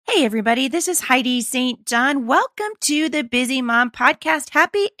Hey, everybody. This is Heidi St. John. Welcome to the Busy Mom Podcast.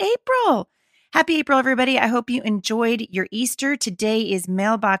 Happy April. Happy April, everybody. I hope you enjoyed your Easter. Today is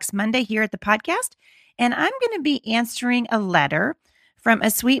Mailbox Monday here at the podcast, and I'm going to be answering a letter from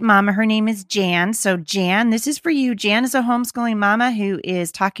a sweet mama. Her name is Jan. So, Jan, this is for you. Jan is a homeschooling mama who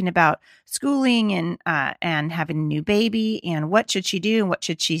is talking about schooling and having a new baby and what should she do and what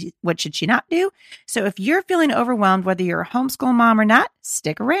should she not do. So, if you're feeling overwhelmed, whether you're a homeschool mom or not,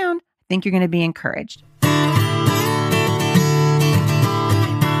 stick around. I think you're going to be encouraged.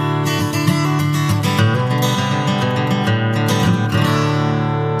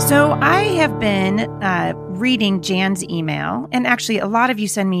 So I have been reading Jan's email, and actually a lot of you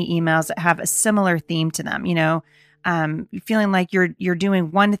send me emails that have a similar theme to them, feeling like you're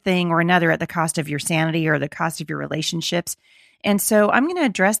doing one thing or another at the cost of your sanity or the cost of your relationships. And so I'm going to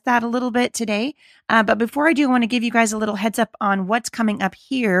address that a little bit today. But before I do, I want to give you guys a little heads up on what's coming up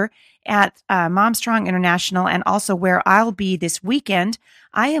here at Mom Strong International and also where I'll be this weekend.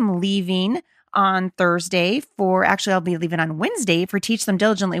 I am leaving on Thursday I'll be leaving on Wednesday for Teach Them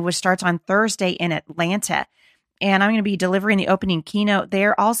Diligently, which starts on Thursday in Atlanta. And I'm going to be delivering the opening keynote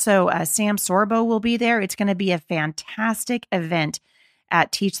there. Also, Sam Sorbo will be there. It's going to be a fantastic event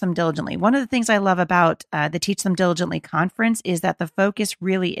at Teach Them Diligently. One of the things I love about the Teach Them Diligently conference is that the focus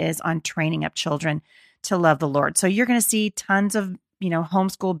really is on training up children to love the Lord. So you're going to see tons of,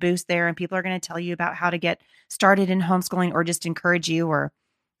 homeschool booths there, and people are going to tell you about how to get started in homeschooling or just encourage you, or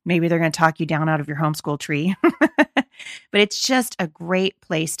maybe they're going to talk you down out of your homeschool tree. But it's just a great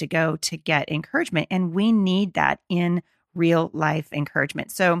place to go to get encouragement. And we need that in real life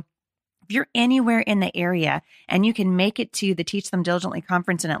encouragement. So if you're anywhere in the area and you can make it to the Teach Them Diligently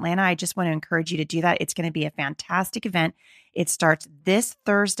conference in Atlanta, I just want to encourage you to do that. It's going to be a fantastic event. It starts this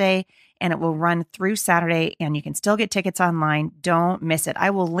Thursday and it will run through Saturday, and you can still get tickets online. Don't miss it. I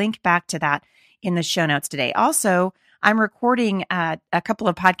will link back to that in the show notes today. Also, I'm recording a couple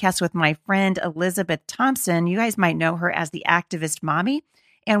of podcasts with my friend Elizabeth Thompson. You guys might know her as the Activist Mommy.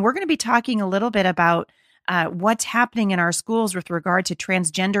 And we're going to be talking a little bit about what's happening in our schools with regard to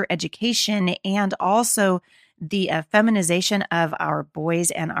transgender education and also the feminization of our boys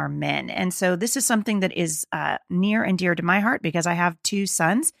and our men. And so this is something that is near and dear to my heart because I have two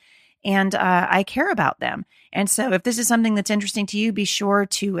sons and I care about them. And so if this is something that's interesting to you, be sure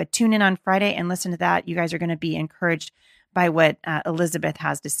to tune in on Friday and listen to that. You guys are going to be encouraged by what Elizabeth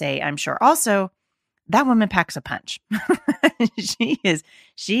has to say, I'm sure. Also, that woman packs a punch. She is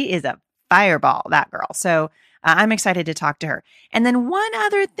a fireball, that girl. So I'm excited to talk to her. And then one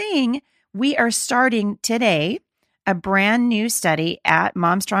other thing, we are starting today a brand new study at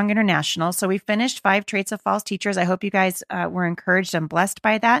Mom Strong International. So we finished 5 Traits of False Teachers. I hope you guys were encouraged and blessed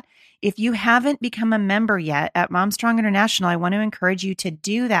by that. If you haven't become a member yet at Mom Strong International, I want to encourage you to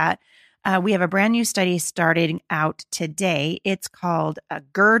do that. We have a brand new study starting out today. It's called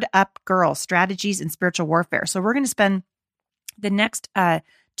Gird Up Girl, Strategies in Spiritual Warfare. So we're going to spend the next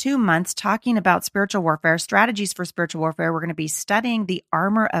 2 months talking about spiritual warfare, strategies for spiritual warfare. We're going to be studying the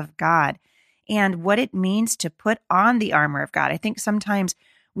armor of God and what it means to put on the armor of God. I think sometimes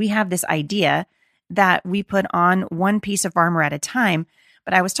we have this idea that we put on one piece of armor at a time.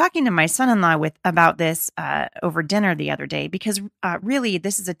 But I was talking to my son-in-law about this over dinner the other day because really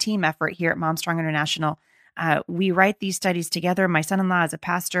this is a team effort here at Mom Strong International. We write these studies together. My son-in-law is a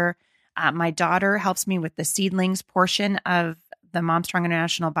pastor. My daughter helps me with the seedlings portion of the Mom Strong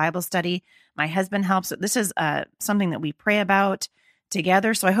International Bible study. My husband helps. This is something that we pray about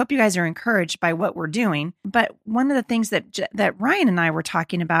together. So I hope you guys are encouraged by what we're doing. But one of the things that Ryan and I were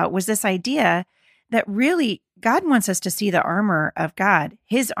talking about was this idea that really God wants us to see the armor of God,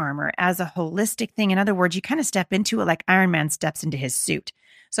 his armor, as a holistic thing. In other words, you kind of step into it like Iron Man steps into his suit.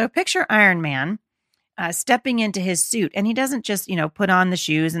 So picture Iron Man stepping into his suit, and he doesn't just, put on the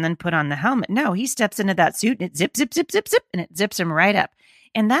shoes and then put on the helmet. No, he steps into that suit and it zip, zip, zip, zip, zip, and it zips him right up.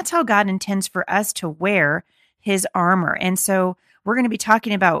 And that's how God intends for us to wear his armor. And so we're going to be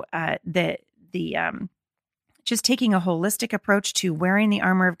talking about just taking a holistic approach to wearing the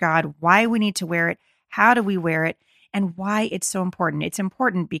armor of God, why we need to wear it, how do we wear it, and why it's so important. It's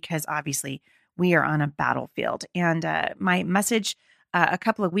important because obviously we are on a battlefield. And my message a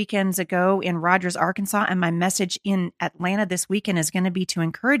couple of weekends ago in Rogers, Arkansas, and my message in Atlanta this weekend is going to be to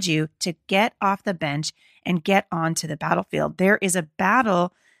encourage you to get off the bench and get onto the battlefield. There is a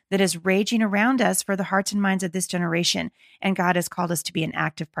battle that is raging around us for the hearts and minds of this generation, and God has called us to be an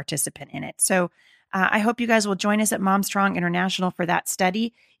active participant in it. So I hope you guys will join us at Mom Strong International for that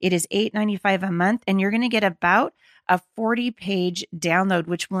study. It is $8.95 a month, and you're going to get about a 40-page download,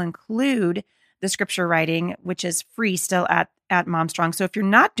 which will include the scripture writing, which is free still at MomStrong. So if you're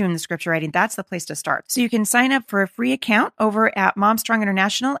not doing the scripture writing, that's the place to start. So you can sign up for a free account over at MomStrong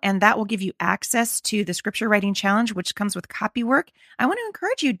International, and that will give you access to the scripture writing challenge, which comes with copy work. I want to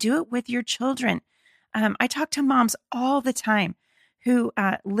encourage you, do it with your children. I talk to moms all the time who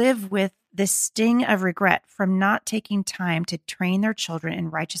live with the sting of regret from not taking time to train their children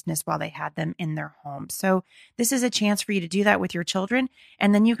in righteousness while they had them in their home. So this is a chance for you to do that with your children.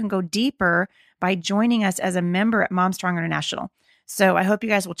 And then you can go deeper by joining us as a member at MomStrong International. So I hope you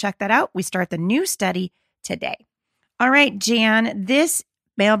guys will check that out. We start the new study today. All right, Jan, this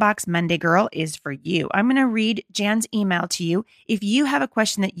Mailbox Monday Girl is for you. I'm going to read Jan's email to you. If you have a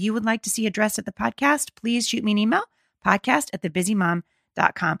question that you would like to see addressed at the podcast, please shoot me an email,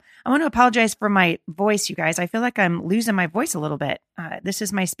 podcast@thebusymom.com. I want to apologize for my voice, you guys. I feel like I'm losing my voice a little bit. This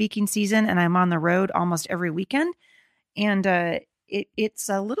is my speaking season, and I'm on the road almost every weekend. And it's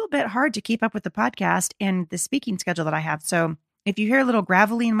a little bit hard to keep up with the podcast and the speaking schedule that I have. So if you hear a little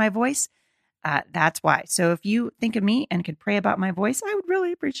gravelly in my voice, that's why. So if you think of me and could pray about my voice, I would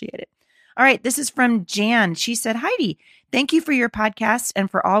really appreciate it. All right, this is from Jan. She said, Heidi, thank you for your podcast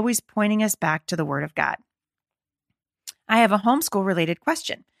and for always pointing us back to the Word of God. I have a homeschool related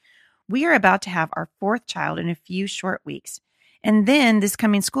question. We are about to have our fourth child in a few short weeks. And then this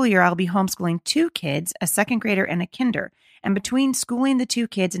coming school year, I'll be homeschooling 2 kids, a second grader and a kinder. And between schooling the 2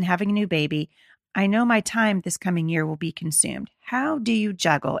 kids and having a new baby, I know my time this coming year will be consumed. How do you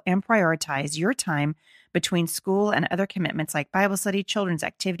juggle and prioritize your time between school and other commitments like Bible study, children's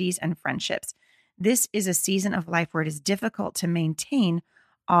activities, and friendships? This is a season of life where it is difficult to maintain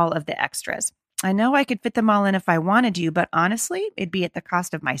all of the extras. I know I could fit them all in if I wanted to, but honestly, it'd be at the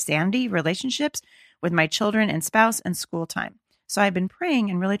cost of my sanity, relationships with my children and spouse, and school time. So I've been praying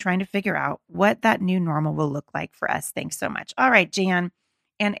and really trying to figure out what that new normal will look like for us. Thanks so much. All right, Jan,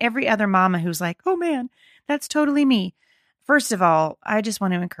 and every other mama who's like, oh man, that's totally me. First of all, I just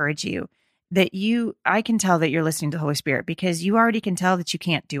want to encourage you that I can tell that you're listening to the Holy Spirit because you already can tell that you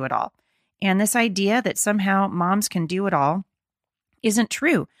can't do it all. And this idea that somehow moms can do it all isn't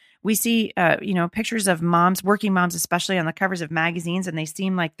true. We see, pictures of moms, working moms, especially on the covers of magazines, and they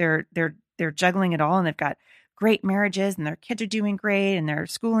seem like they're juggling it all, and they've got great marriages, and their kids are doing great, and their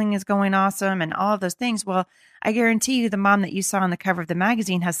schooling is going awesome, and all of those things. Well, I guarantee you, the mom that you saw on the cover of the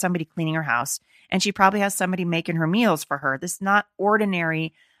magazine has somebody cleaning her house, and she probably has somebody making her meals for her. This is not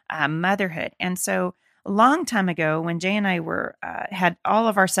ordinary motherhood. And so, a long time ago, when Jay and I had all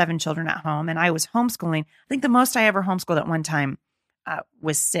of our 7 children at home, and I was homeschooling, I think the most I ever homeschooled at one time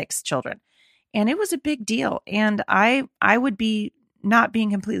was 6 children. And it was a big deal. And I would be not being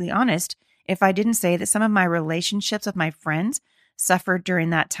completely honest if I didn't say that some of my relationships with my friends suffered during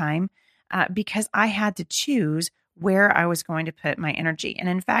that time because I had to choose where I was going to put my energy. And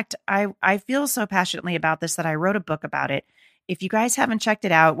in fact, I feel so passionately about this that I wrote a book about it. If you guys haven't checked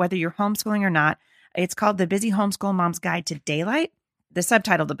it out, whether you're homeschooling or not, it's called The Busy Homeschool Mom's Guide to Daylight. The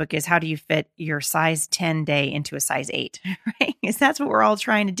subtitle of the book is How Do You Fit Your Size 10 Day into a Size 8, right? Because that's what we're all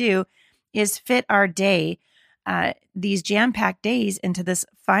trying to do, is fit our day, these jam-packed days, into this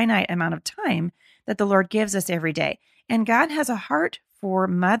finite amount of time that the Lord gives us every day. And God has a heart for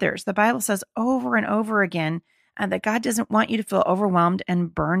mothers. The Bible says over and over again that God doesn't want you to feel overwhelmed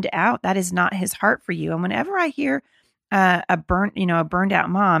and burned out. That is not his heart for you. And whenever I hear a burned out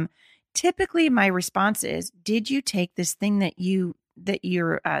mom, typically my response is, did you take this thing that you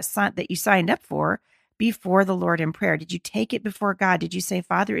signed up for before the Lord in prayer? Did you take it before God? Did you say,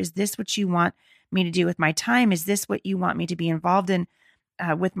 Father, is this what you want me to do with my time? Is this what you want me to be involved in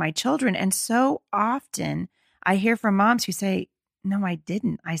with my children? And so often I hear from moms who say, no, I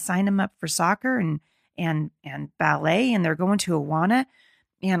didn't. I signed them up for soccer and ballet, and they're going to Awana,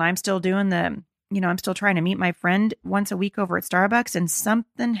 and I'm still doing I'm still trying to meet my friend once a week over at Starbucks, and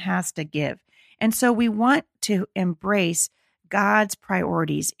something has to give. And so we want to embrace God's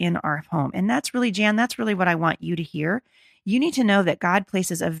priorities in our home. And that's really, Jan, that's really what I want you to hear. You need to know that God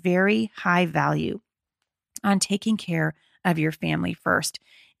places a very high value on taking care of your family first.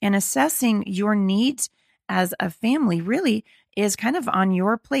 And assessing your needs as a family really is kind of on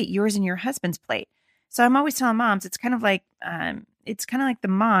your plate, yours and your husband's plate. So I'm always telling moms, it's kind of like the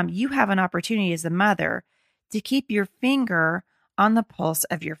mom, you have an opportunity as a mother to keep your finger on the pulse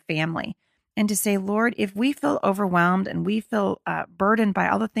of your family. And to say, Lord, if we feel overwhelmed and we feel burdened by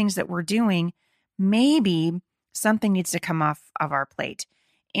all the things that we're doing, maybe something needs to come off of our plate.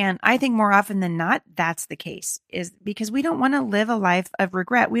 And I think more often than not, that's the case, is because we don't want to live a life of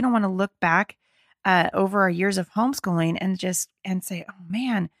regret. We don't want to look back over our years of homeschooling and say, oh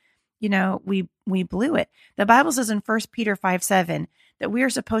man, we blew it. The Bible says in 1 Peter 5:7 that we are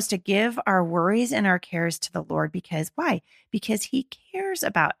supposed to give our worries and our cares to the Lord. Because why? Because he cares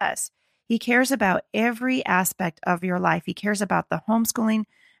about us. He cares about every aspect of your life. He cares about the homeschooling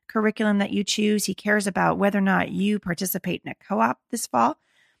curriculum that you choose. He cares about whether or not you participate in a co-op this fall.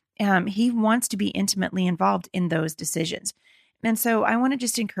 He wants to be intimately involved in those decisions. And so I want to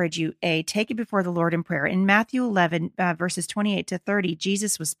just encourage you, take it before the Lord in prayer. In Matthew 11, verses 28 to 30,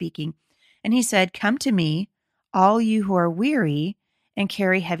 Jesus was speaking, and he said, "Come to me, all you who are weary and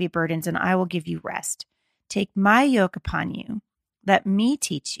carry heavy burdens, and I will give you rest. Take my yoke upon you. Let me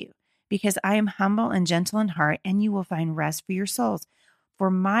teach you, because I am humble and gentle in heart, and you will find rest for your souls. For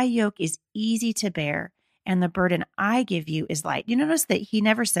my yoke is easy to bear, and the burden I give you is light." You notice that he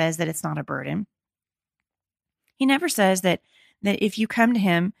never says that it's not a burden. He never says that if you come to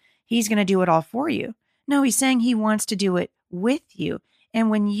him, he's going to do it all for you. No, he's saying he wants to do it with you. And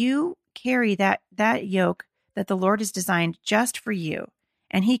when you carry that yoke that the Lord has designed just for you,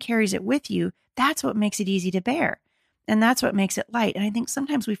 and he carries it with you, that's what makes it easy to bear. And that's what makes it light. And I think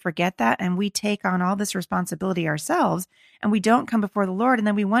sometimes we forget that, and we take on all this responsibility ourselves, and we don't come before the Lord. And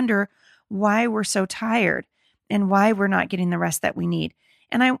then we wonder why we're so tired and why we're not getting the rest that we need.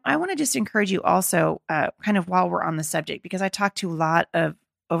 And I want to just encourage you also, kind of while we're on the subject, because I talk to a lot of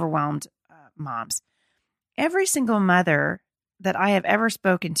overwhelmed moms. Every single mother that I have ever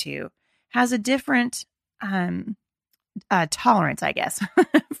spoken to has a different tolerance, I guess,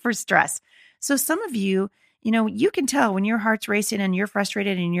 for stress. So some of you, you can tell when your heart's racing and you're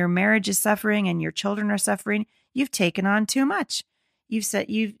frustrated and your marriage is suffering and your children are suffering, you've taken on too much. You've said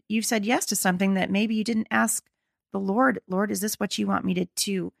yes to something that maybe you didn't ask the Lord. Lord, is this what you want me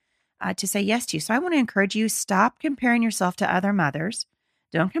to say yes to? So I want to encourage you, stop comparing yourself to other mothers.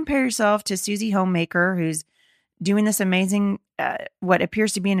 Don't compare yourself to Susie Homemaker, who's doing this amazing, what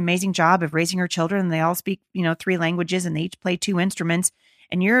appears to be an amazing job of raising her children. And they all speak, 3 languages, and they each play 2 instruments.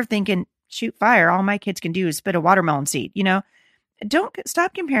 And you're thinking, shoot fire, all my kids can do is spit a watermelon seed. Don't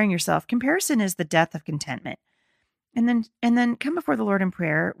stop comparing yourself. Comparison is the death of contentment. And then come before the Lord in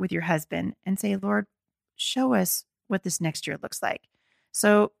prayer with your husband and say, Lord, show us what this next year looks like.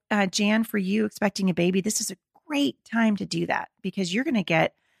 So, Jan, for you expecting a baby, this is a great time to do that, because you're going to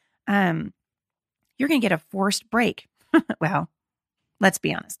get a forced break. Well, let's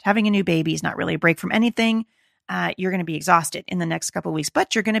be honest. Having a new baby is not really a break from anything. You're going to be exhausted in the next couple of weeks,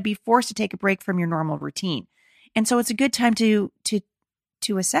 but you're going to be forced to take a break from your normal routine. And so it's a good time to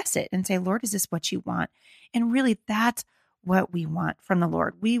assess it and say, Lord, is this what you want? And really, that's what we want from the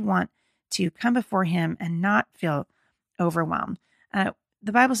Lord. We want to come before him and not feel overwhelmed.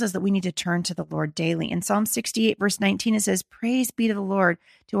 The Bible says that we need to turn to the Lord daily. In Psalm 68, verse 19, it says, "Praise be to the Lord,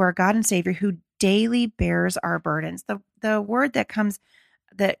 to our God and Savior, who daily bears our burdens." The word that comes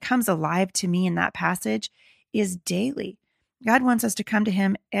alive to me in that passage is daily. God wants us to come to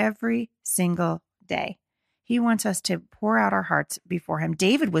him every single day. He wants us to pour out our hearts before him.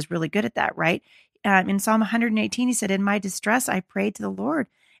 David was really good at that, right? In Psalm 118, he said, "In my distress, I prayed to the Lord,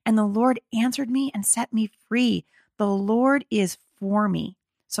 and the Lord answered me and set me free. The Lord is for me,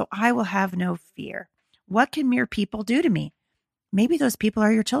 so I will have no fear. What can mere people do to me?" Maybe those people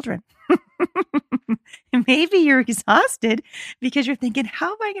are your children. Maybe you're exhausted because you're thinking,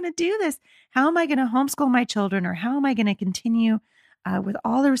 how am I going to do this? How am I going to homeschool my children? Or how am I going to continue with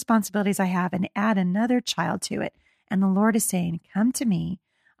all the responsibilities I have and add another child to it? And the Lord is saying, come to me.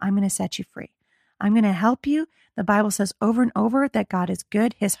 I'm going to set you free. I'm going to help you. The Bible says over and over that God is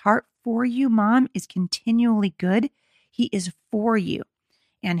good. His heart for you, mom, is continually good. He is for you,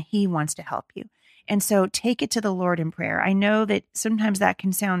 and he wants to help you. And so take it to the Lord in prayer. I know that sometimes that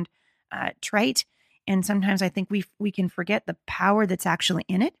can sound trite, and sometimes I think we can forget the power that's actually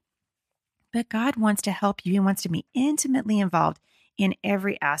in it. But God wants to help you. He wants to be intimately involved in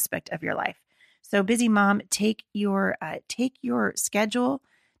every aspect of your life. So, busy mom, take your schedule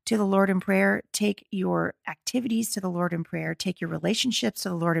to the Lord in prayer. Take your activities to the Lord in prayer. Take your relationships to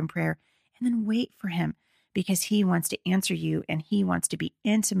the Lord in prayer, and then wait for him, because he wants to answer you and he wants to be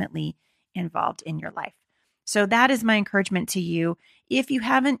intimately involved in your life. So that is my encouragement to you. If you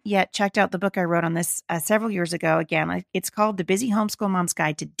haven't yet checked out the book I wrote on this several years ago, again, it's called The Busy Homeschool Mom's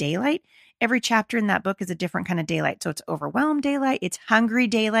Guide to Daylight. Every chapter in that book is a different kind of daylight. So it's overwhelmed daylight, it's hungry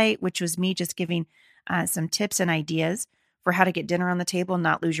daylight, which was me just giving some tips and ideas for how to get dinner on the table and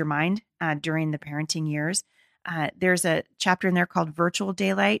not lose your mind during the parenting years. There's a chapter in there called Virtual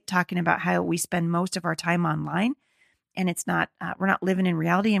Daylight, talking about how we spend most of our time online, and it's not, we're not living in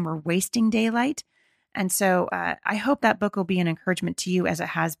reality, and we're wasting daylight. And so I hope that book will be an encouragement to you, as it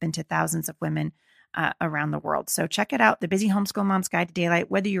has been to thousands of women around the world. So check it out, The Busy Homeschool Mom's Guide to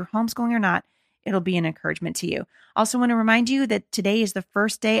Daylight. Whether you're homeschooling or not, it'll be an encouragement to you. Also want to remind you that today is the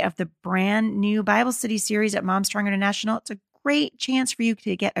first day of the brand new Bible study series at Mom Strong International. It's a great chance for you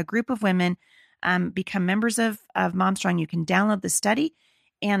to get a group of women, become members of Mom Strong. You can download the study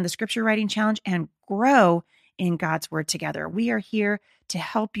and the scripture writing challenge and grow in God's word together. We are here to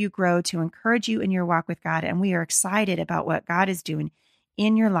help you grow, to encourage you in your walk with God. And we are excited about what God is doing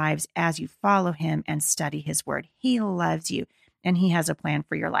in your lives as you follow him and study his word. He loves you and he has a plan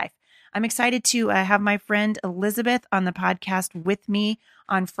for your life. I'm excited to have my friend Elizabeth on the podcast with me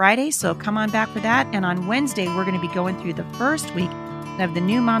on Friday. So come on back for that. And on Wednesday, we're going to be going through the first week of the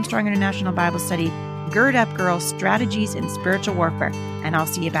new Mom Strong International Bible Study, Gird Up Girl, Strategies in Spiritual Warfare. And I'll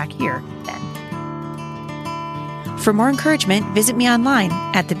see you back here then. For more encouragement, visit me online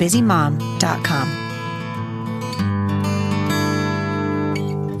at thebusymom.com.